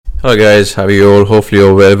Hello guys, how are you all? Hopefully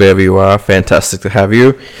you're well wherever you are. Fantastic to have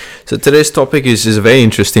you. So today's topic is a very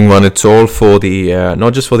interesting one. It's all for the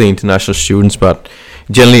not just for the international students, but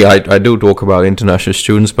generally I do talk about international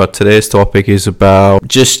students, but today's topic is about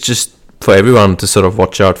just for everyone to sort of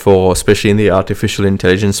watch out for, especially in the artificial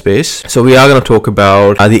intelligence space. So we are going to talk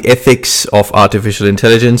about the ethics of artificial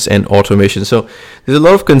intelligence and automation. So there's a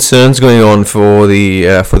lot of concerns going on for the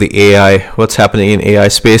AI, what's happening in AI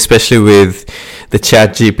space, especially with the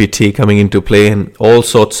chat GPT coming into play and all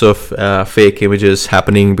sorts of fake images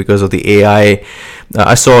happening because of the AI.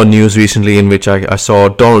 I saw news recently in which I saw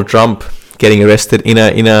Donald Trump getting arrested in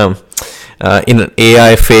an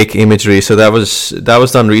AI fake imagery. So that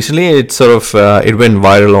was done recently. It sort of it went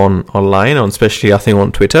viral online, especially I think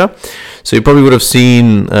on Twitter. So you probably would have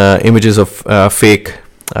seen images of fake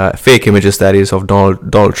images, that is, of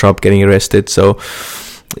Donald Trump getting arrested. So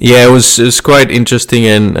yeah, it was quite interesting,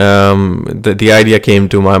 and the idea came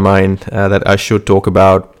to my mind that I should talk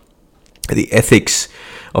about the ethics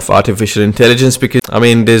of artificial intelligence, because I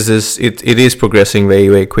mean it is progressing very,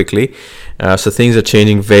 very quickly. So things are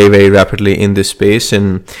changing very, very rapidly in this space,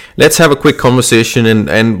 and let's have a quick conversation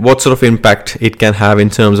and what sort of impact it can have in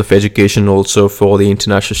terms of education also for the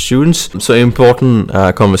international students. So important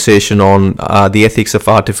conversation on the ethics of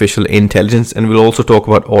artificial intelligence, and we'll also talk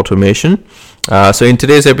about automation. So in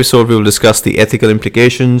today's episode, we will discuss the ethical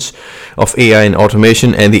implications of AI and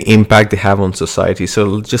automation and the impact they have on society.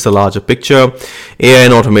 So just a larger picture, AI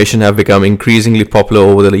and automation have become increasingly popular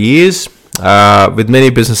over the years, with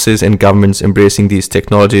many businesses and governments embracing these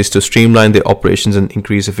technologies to streamline their operations and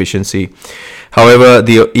increase efficiency. However,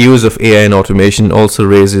 the use of AI and automation also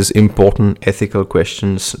raises important ethical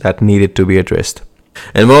questions that needed to be addressed.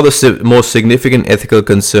 And one of the most significant ethical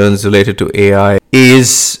concerns related to AI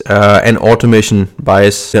is an automation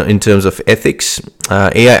bias in terms of ethics.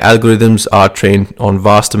 AI algorithms are trained on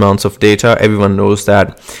vast amounts of data. Everyone knows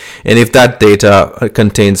that. And if that data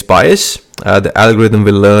contains bias, the algorithm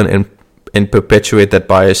will learn and perpetuate that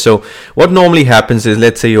bias. So what normally happens is,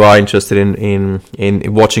 let's say you are interested in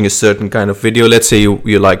watching a certain kind of video. Let's say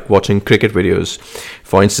you like watching cricket videos.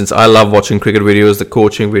 For instance, I love watching cricket videos, the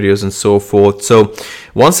coaching videos and so forth. So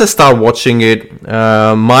once I start watching it,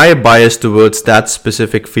 my bias towards that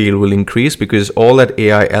specific field will increase, because all that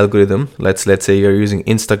AI algorithm, let's say you're using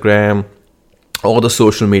Instagram, all the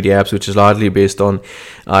social media apps, which is largely based on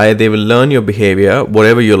AI, they will learn your behavior,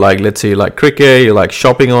 whatever you like. Let's say you like cricket, you like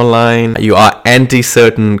shopping online, you are anti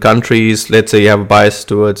certain countries, let's say you have a bias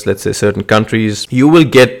towards, let's say, certain countries, you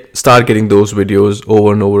will start getting those videos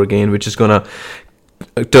over and over again, which is gonna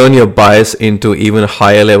turn your bias into even a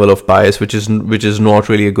higher level of bias, which is not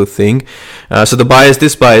really a good thing. So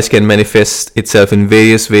this bias can manifest itself in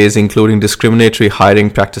various ways, including discriminatory hiring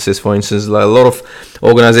practices. For instance, like a lot of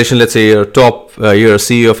organizations, let's say you're a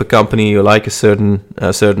CEO of a company, you like a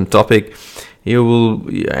certain topic, you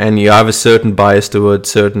have a certain bias towards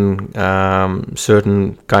certain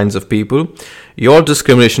kinds of people. Your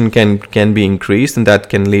discrimination can be increased, and that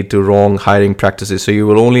can lead to wrong hiring practices. So you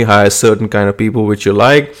will only hire certain kind of people which you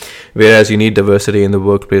like, whereas you need diversity in the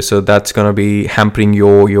workplace. So that's going to be hampering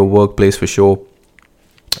your workplace for sure.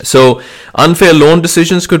 So unfair loan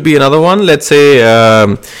decisions could be another one. Let's say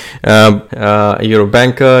you're a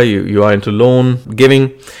banker, you are into loan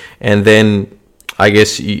giving, and then I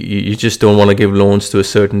guess you just don't want to give loans to a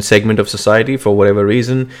certain segment of society for whatever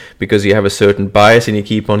reason, because you have a certain bias, and you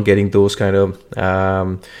keep on getting those kind of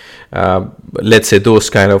let's say those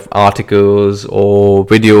kind of articles or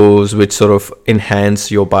videos which sort of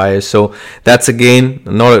enhance your bias. So that's again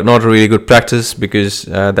not a really good practice, because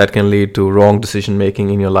that can lead to wrong decision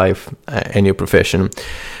making in your life and your profession.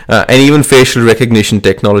 And even facial recognition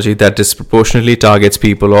technology that disproportionately targets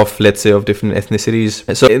people of, let's say, of different ethnicities.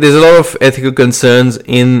 So there's a lot of ethical concerns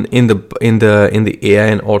in the AI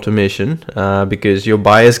and automation, because your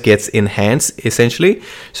bias gets enhanced essentially.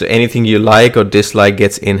 So anything you like or dislike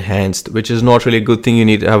gets enhanced, which is not really a good thing. You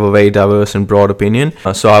need to have a very diverse and broad opinion.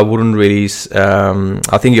 So I wouldn't really.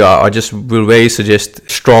 I just will very suggest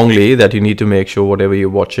strongly that you need to make sure whatever you're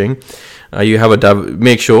watching, you have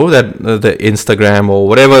make sure that the Instagram or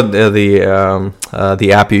whatever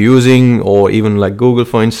the app you're using, or even like Google,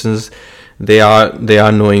 for instance, they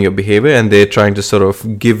are knowing your behavior, and they're trying to sort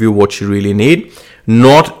of give you what you really need.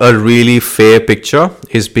 Not a really fair picture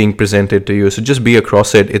is being presented to you. So just be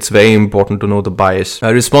across it. It's very important to know the bias.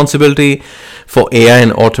 Responsibility for AI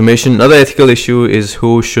and automation. Another ethical issue is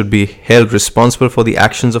who should be held responsible for the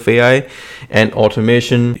actions of AI and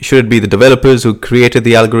automation. Should it be the developers who created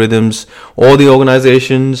the algorithms, or the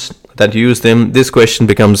organizations that use them? This question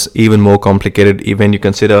becomes even more complicated when you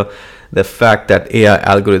consider the fact that AI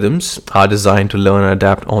algorithms are designed to learn and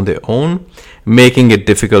adapt on their own, making it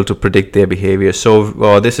difficult to predict their behavior.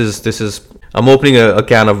 So this is I'm opening a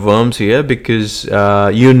can of worms here, because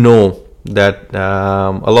that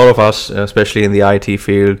a lot of us, especially in the IT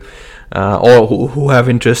field, or who have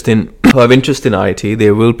interest in IT,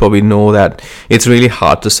 they will probably know that it's really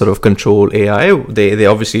hard to sort of control AI. They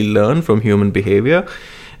obviously learn from human behavior,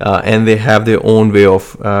 and they have their own way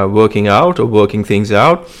of working things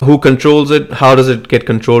out. Who controls it? How does it get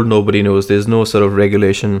controlled? Nobody knows. There's no sort of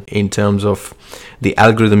regulation in terms of the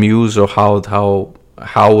algorithm use, or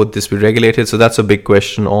how would this be regulated. So that's a big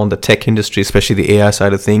question on the tech industry, especially the AI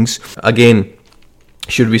side of things. Again,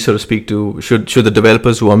 should we sort of speak to, should the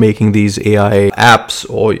developers who are making these AI apps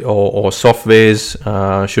or softwares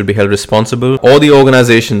should be held responsible, or the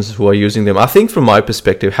organizations who are using them? I think from my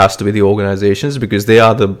perspective has to be the organizations, because they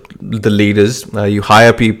are the leaders. You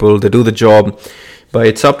hire people, they do the job, but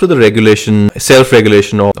it's up to the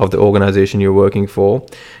self-regulation of the organization you're working for.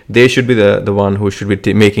 They should be the one who should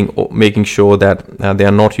be making sure that they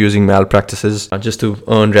are not using malpractices just to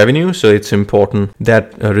earn revenue. So it's important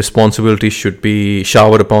that responsibility should be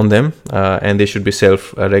showered upon them, and they should be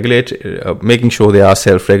making sure they are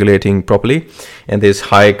self-regulating properly, and there's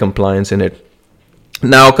high compliance in it.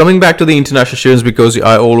 Now, coming back to the international students, because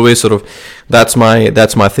I always sort of, that's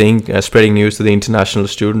my thing, spreading news to the international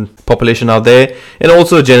student population out there, and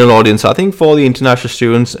also the general audience. I think for the international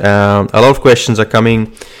students, a lot of questions are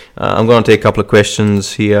coming. I'm going to take a couple of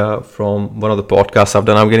questions here from one of the podcasts I've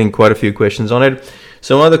done. I'm getting quite a few questions on it.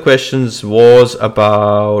 So one of the questions was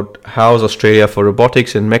about how's Australia for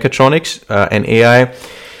robotics and mechatronics and AI.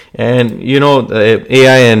 And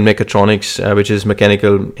AI and mechatronics, which is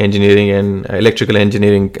mechanical engineering and electrical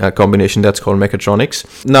engineering combination, that's called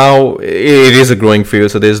mechatronics. Now, it is a growing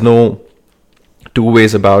field, so there's no two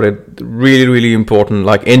ways about it. Really, really important.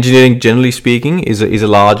 Like engineering, generally speaking, is a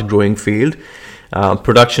large growing field.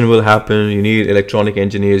 Production will happen. You need electronic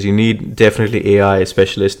engineers. You need definitely AI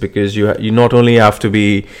specialists, because you not only have to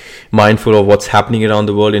be mindful of what's happening around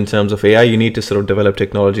the world in terms of AI. You need to sort of develop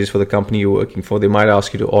technologies for the company you're working for. They might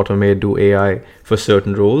ask you to do AI for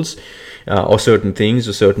certain roles, or certain things,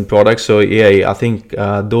 or certain products. So yeah, I think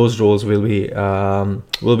those roles will be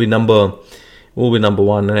number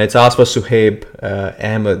one. And it's asked by Suhaib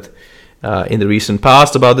Ahmed in the recent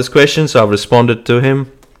past about this question, so I've responded to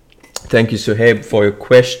him. Thank you, Suhaib, for your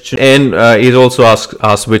question. And he's also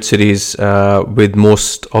asked which cities with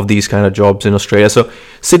most of these kind of jobs in Australia. So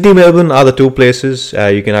Sydney, Melbourne are the two places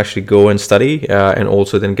you can actually go and study and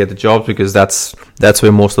also then get the jobs, because that's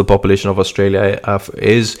where most of the population of Australia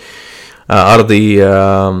is. Out of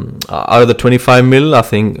the 25 mil, I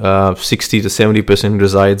think 60 to 70%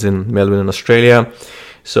 resides in Melbourne and Australia.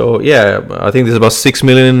 So yeah, I think there's about 6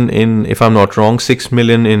 million if I'm not wrong, 6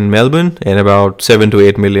 million in Melbourne and about 7 to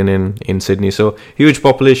 8 million in Sydney. So huge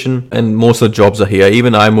population, and most of the jobs are here.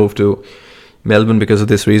 Even I moved to Melbourne because of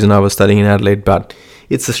this reason. I was studying in Adelaide, but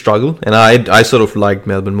it's a struggle, and I sort of liked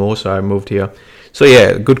Melbourne more, so I moved here. So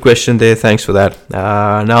yeah, good question there. Thanks for that.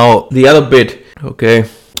 Now the other bit, okay.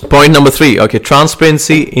 Point number 3, okay,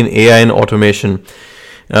 transparency in AI and automation.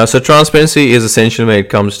 So transparency is essential when it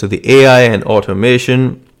comes to the AI and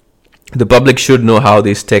automation. The public should know how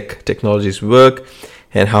these technologies work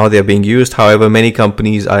and how they're being used. However, many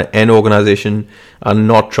companies and organizations are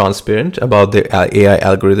not transparent about their AI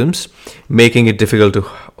algorithms, making it difficult to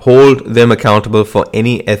hold them accountable for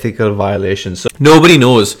any ethical violations. So nobody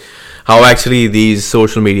knows how actually these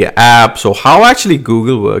social media apps, or how actually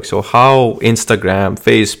Google works, or how Instagram,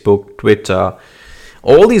 Facebook, Twitter,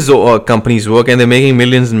 all these companies work, and they're making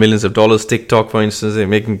millions and millions of dollars. TikTok, for instance, they're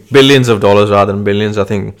making billions of dollars rather than billions. I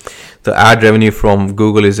think the ad revenue from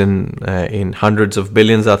Google is in hundreds of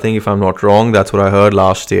billions, I think, if I'm not wrong. That's what I heard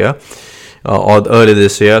last year or earlier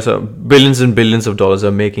this year. So billions and billions of dollars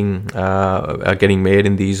are getting made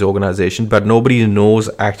in these organizations, but nobody knows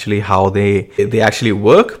actually how they actually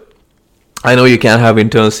work. I know you can't have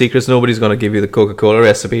internal secrets. Nobody's going to give you the Coca-Cola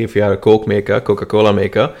recipe if you are a Coca-Cola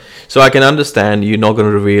maker. So I can understand you're not going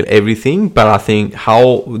to reveal everything, but I think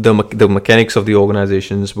how the mechanics of the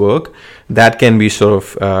organizations work, that can be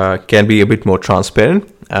can be a bit more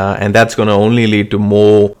transparent. And that's going to only lead to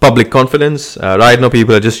more public confidence. Right now,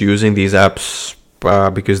 people are just using these apps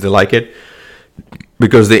because they like it,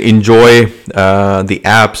 because they enjoy the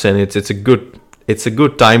apps, and it's a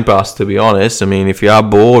good time pass, to be honest. I mean, if you are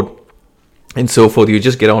bored and so forth, you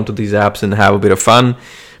just get onto these apps and have a bit of fun.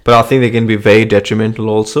 But I think they can be very detrimental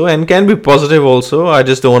also, and can be positive also. I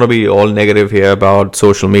just don't want to be all negative here about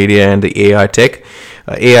social media and the AI tech.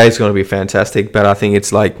 AI is going to be fantastic, but I think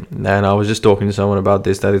it's like, and I was just talking to someone about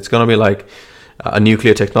this, that it's going to be like a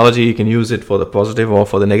nuclear technology. You can use it for the positive or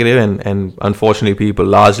for the negative, and unfortunately people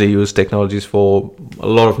largely use technologies for a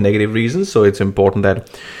lot of negative reasons. So it's important that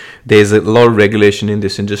there's a lot of regulation in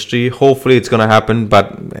this industry. Hopefully it's going to happen,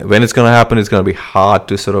 but when it's going to happen, it's going to be hard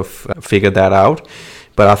to sort of figure that out.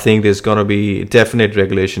 But I think there's going to be definite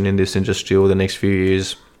regulation in this industry over the next few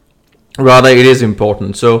years. Rather, it is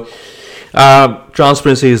important. So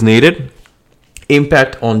transparency is needed.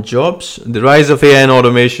 Impact on jobs. The rise of AI and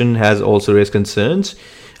automation has also raised concerns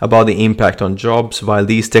about the impact on jobs. While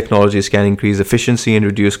these technologies can increase efficiency and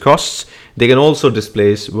reduce costs, they can also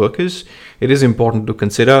displace workers. It is important to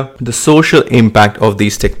consider the social impact of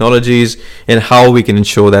these technologies and how we can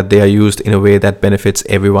ensure that they are used in a way that benefits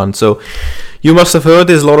everyone. So you must have heard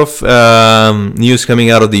there's a lot of news coming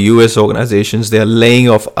out of the US organizations. They are laying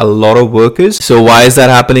off a lot of workers. So why is that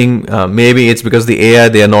happening? Maybe it's because the AI,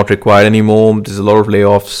 they are not required anymore. There's a lot of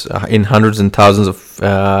layoffs in hundreds and thousands of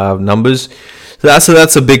numbers. So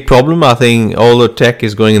that's a big problem. I think all the tech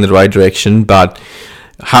is going in the right direction, but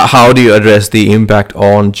how do you address the impact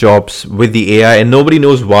on jobs with the AI? And nobody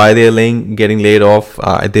knows why they're getting laid off.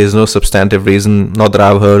 There's no substantive reason, not that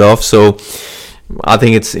I've heard of. So I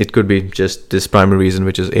think it could be just this primary reason,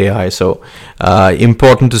 which is AI. So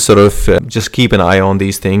important to sort of just keep an eye on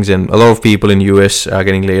these things. And a lot of people in US are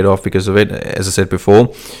getting laid off because of it, as I said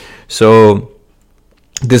before. So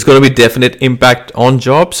there's going to be definite impact on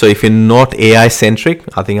jobs. So if you're not AI centric,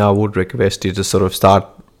 I think I would request you to sort of start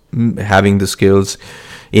having the skills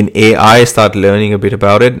in AI, start learning a bit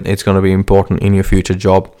about it. It's going to be important in your future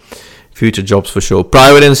jobs for sure.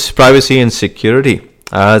 Privacy and security.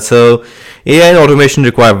 So AI and automation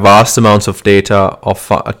require vast amounts of data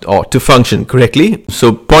to function correctly.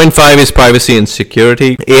 So point 5 is privacy and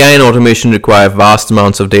security. AI and automation require vast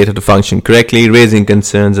amounts of data to function correctly, raising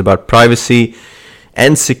concerns about privacy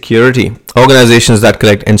and security. Organizations that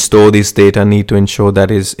collect and store this data need to ensure that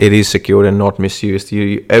it is secure and not misused.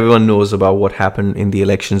 Everyone knows about what happened in the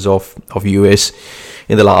elections of US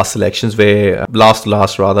in the last elections, where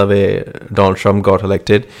Donald Trump got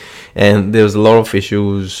elected, and there was a lot of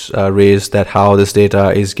issues raised that how this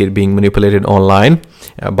data is being manipulated online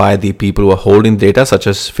by the people who are holding data, such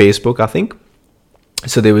as Facebook, I think.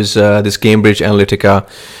 So there was this Cambridge Analytica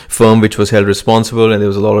firm which was held responsible, and there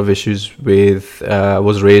was a lot of issues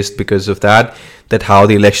was raised because of that how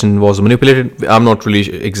the election was manipulated. I'm not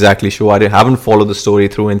really exactly sure. I haven't followed the story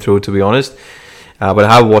through and through, to be honest. But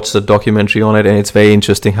I have watched the documentary on it, and it's very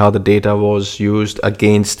interesting how the data was used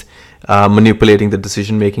against manipulating the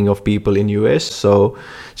decision making of people in US. So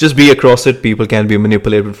just be across it. People can be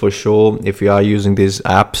manipulated for sure if you are using these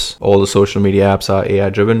apps. All the social media apps are AI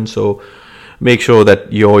driven. So make sure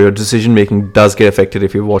that your decision making does get affected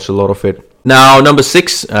if you watch a lot of it. Now, number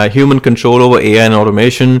 6, human control over AI and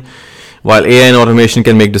automation. While AI and automation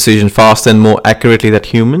can make decisions faster and more accurately than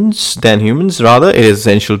humans, it is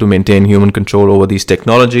essential to maintain human control over these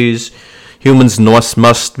technologies. Humans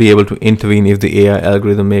must be able to intervene if the AI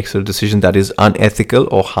algorithm makes a decision that is unethical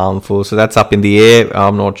or harmful. So that's up in the air.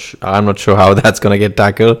 I'm not sure how that's going to get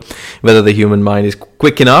tackled. Whether the human mind is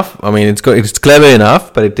quick enough. I mean, it's clever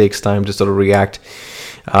enough, but it takes time to sort of react.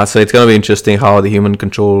 So it's going to be interesting how the human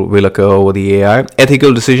control will occur over the AI.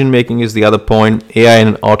 Ethical decision making is the other point. AI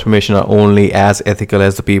and automation are only as ethical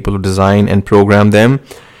as the people who design and program them.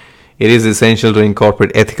 It is essential to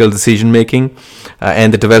incorporate ethical decision making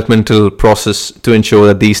and the developmental process to ensure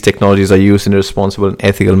that these technologies are used in a responsible and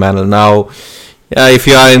ethical manner. Now, if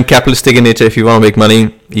you are in capitalistic in nature, if you want to make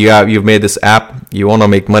money, you've made this app, you want to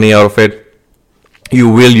make money out of it, you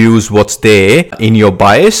will use what's there in your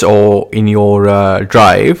bias or in your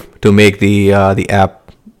drive to make the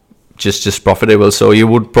app just profitable. So you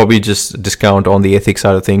would probably just discount on the ethics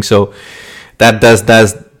side of things. So that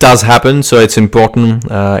does happen. So it's important.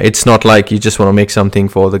 It's not like you just want to make something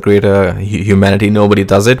for the greater humanity. Nobody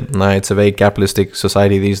does it. It's a very capitalistic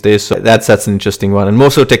society these days. So that's an interesting one. And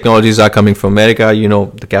most of the technologies are coming from America. You know,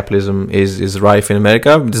 the capitalism is rife in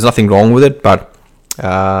America. There's nothing wrong with it, but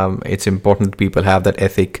it's important that people have that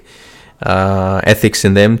ethics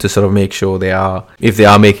in them to sort of make sure if they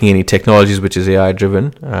are making any technologies which is AI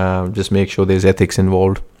driven, just make sure there's ethics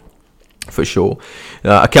involved for sure.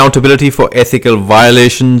 Accountability for ethical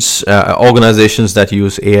violations. Organizations that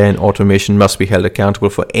use AI and automation must be held accountable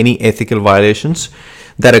for any ethical violations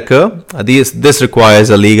that occur. This requires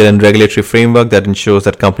a legal and regulatory framework that ensures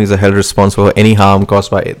that companies are held responsible for any harm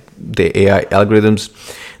caused by the AI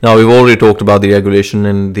algorithms. Now, we've already talked about the regulation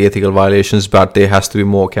and the ethical violations, but there has to be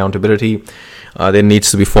more accountability. There needs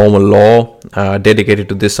to be formal law dedicated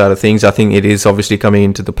to this side of things. I think it is obviously coming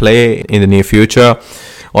into the play in the near future,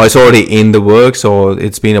 or it's already in the works, or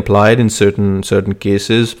it's been applied in certain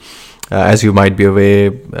cases. As you might be aware,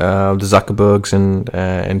 the Zuckerbergs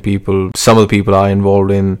and people, some of the people are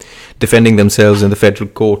involved in defending themselves in the federal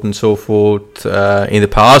court and so forth in the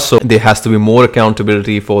past. So there has to be more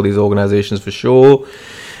accountability for these organizations for sure.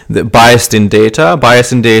 The bias in data,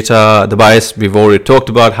 the bias we've already talked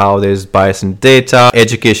about, how there's bias in data,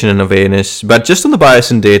 education and awareness. But just on the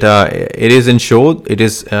bias in data, it is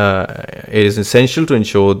essential to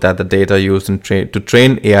ensure that the data used to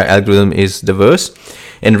train AI algorithm is diverse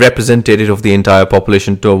and representative of the entire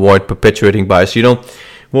population to avoid perpetuating bias.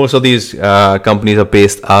 Most of these companies are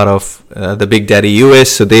based out of the big daddy US,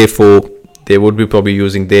 so therefore they would be probably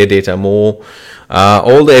using their data more.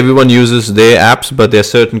 Although everyone uses their apps, but there are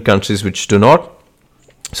certain countries which do not.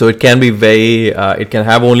 So it can be it can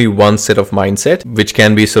have only one set of mindset, which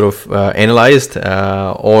can be sort of analyzed,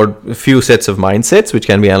 or a few sets of mindsets, which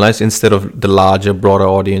can be analyzed instead of the larger, broader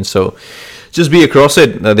audience. So just be across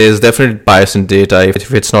it. There's definitely bias in data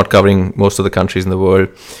if it's not covering most of the countries in the world.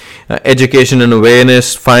 Education and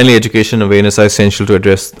awareness. Finally, education and awareness are essential to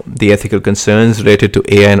address the ethical concerns related to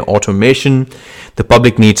AI and automation. The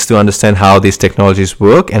public needs to understand how these technologies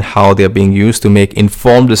work and how they are being used to make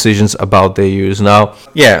informed decisions about their use. Now,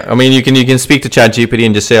 you can speak to ChatGPT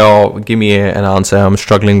and just say, "Oh, give me an answer. I'm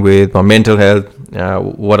struggling with my mental health.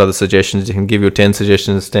 What are the suggestions?" It can give you 10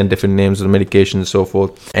 suggestions, 10 different names of medications and so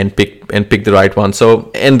forth, and pick the right one.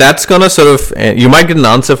 So, and that's gonna sort of, you might get an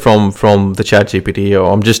answer from the ChatGPT.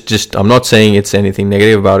 Or I'm not saying it's anything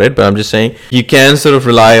negative about it, but I'm just saying you can sort of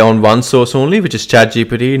rely on one source only, which is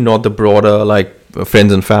ChatGPT, not the broader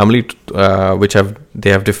friends and family, which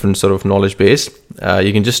have different sort of knowledge base.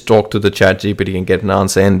 You can just talk to the ChatGPT and get an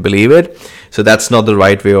answer and believe it. So that's not the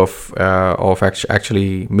right way of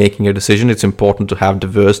actually making a decision. It's important to have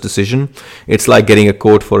diverse decision. It's like getting a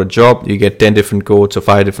quote for a job. You get 10 different quotes or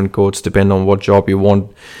 5 different quotes, depending on what job you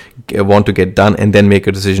want to get done, and then make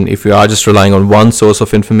a decision. If you are just relying on one source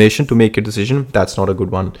of information to make a decision, that's not a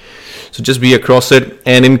good one. So just be across it.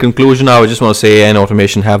 And in conclusion, I would just want to say AI and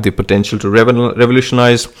automation have the potential to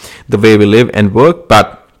revolutionize the way we live and work,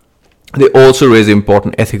 but they also raise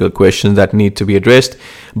important ethical questions that need to be addressed.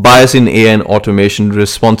 Bias in AI and automation,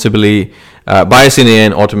 responsibility,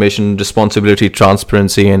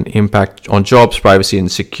 transparency, and impact on jobs, privacy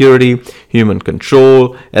and security, human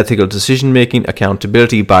control, ethical decision making,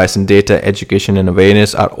 accountability, bias in data, education and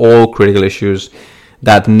awareness are all critical issues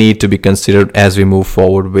that need to be considered as we move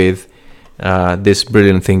forward with this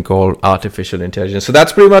brilliant thing called artificial intelligence. So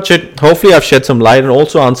that's pretty much it. Hopefully I've shed some light and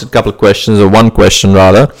also answered a couple of questions, or one question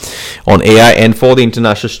rather, on AI. And for the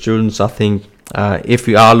international students, I think if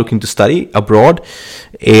you are looking to study abroad,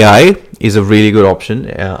 AI is a really good option.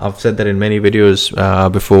 I've said that in many videos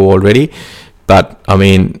before already, but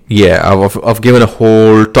I've given a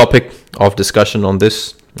whole topic of discussion on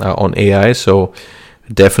this on AI. So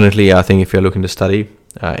definitely, I think if you're looking to study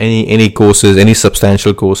any courses, any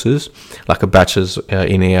substantial courses like a bachelor's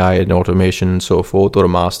in AI and automation and so forth, or a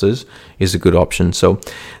master's, is a good option. So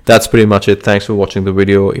that's pretty much it. Thanks for watching the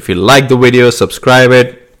video. If you like the video, subscribe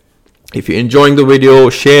it. If you're enjoying the video,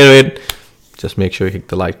 share it. Just make sure you hit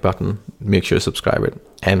the like button, make sure you subscribe it,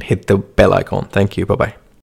 and hit the bell icon. Thank you. Bye bye.